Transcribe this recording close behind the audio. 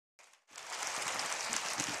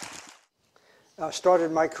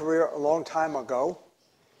Started my career a long time ago,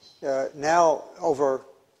 now over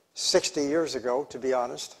 60 years ago, to be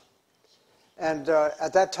honest. And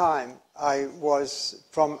at that time, I was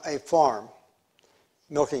from a farm,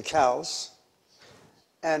 milking cows.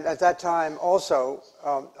 And at that time also,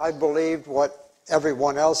 I believed what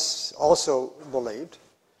everyone else also believed,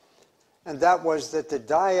 and that was that the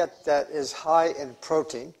diet that is high in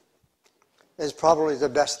protein is probably the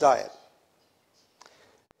best diet.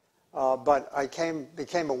 But I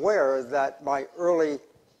became aware that my early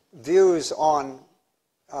views on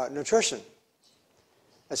nutrition,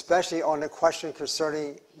 especially on the question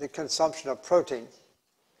concerning the consumption of protein,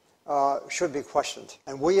 should be questioned.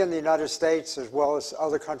 And we in the United States, as well as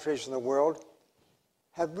other countries in the world,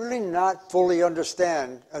 have really not fully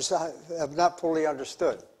understood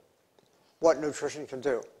what nutrition can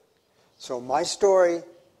do. So my story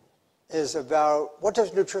is about what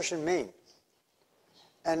does nutrition mean?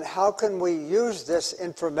 And how can we use this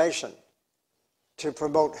information to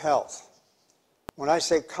promote health? When I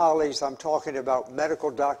say colleagues, I'm talking about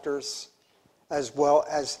medical doctors as well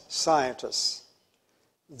as scientists.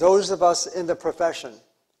 Those of us in the profession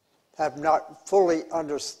have not fully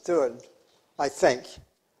understood, I think,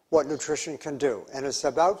 what nutrition can do. And it's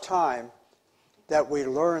about time that we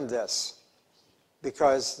learn this,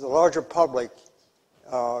 because the larger public,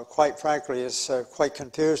 quite frankly, is quite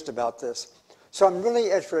confused about this. So I'm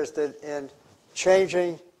really interested in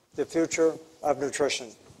changing the future of nutrition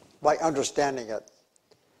by understanding it.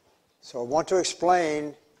 So I want to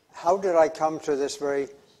explain how did I come to this very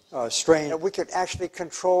strain that we could actually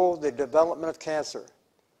control the development of cancer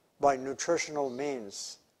by nutritional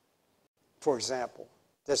means, for example,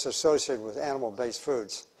 that's associated with animal-based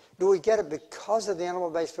foods. Do we get it because of the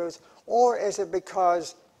animal-based foods, or is it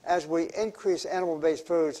because as we increase animal-based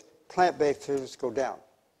foods, plant-based foods go down?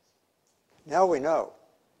 Now we know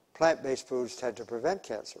plant-based foods tend to prevent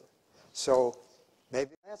cancer. So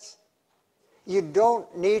maybe that's... You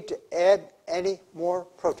don't need to add any more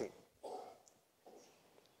protein.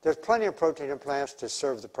 There's plenty of protein in plants to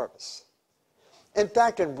serve the purpose. In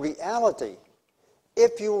fact, in reality,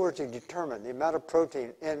 if you were to determine the amount of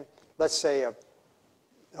protein in, let's say, a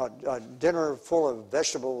dinner full of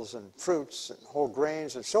vegetables and fruits and whole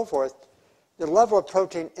grains and so forth, the level of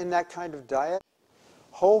protein in that kind of diet,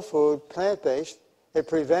 whole food, plant-based, it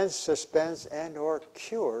prevents, suspends, and or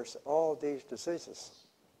cures all these diseases.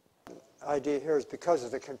 The idea here is because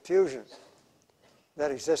of the confusion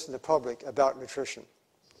that exists in the public about nutrition.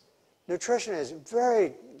 Nutrition is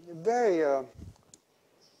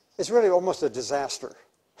it's really almost a disaster.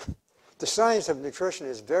 The science of nutrition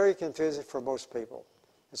is very confusing for most people.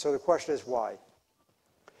 And so the question is why?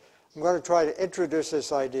 I'm going to try to introduce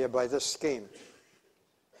this idea by this scheme.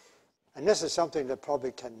 And this is something that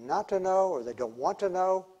public tend not to know or they don't want to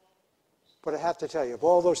know. But I have to tell you, of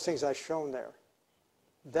all those things I've shown there,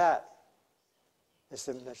 that's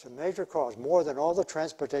a major cause, more than all the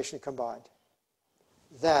transportation combined.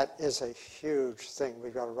 That is a huge thing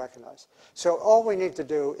we've got to recognize. So all we need to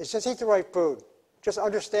do is just eat the right food. Just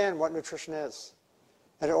understand what nutrition is.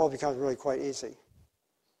 And it all becomes really quite easy.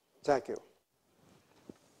 Thank you.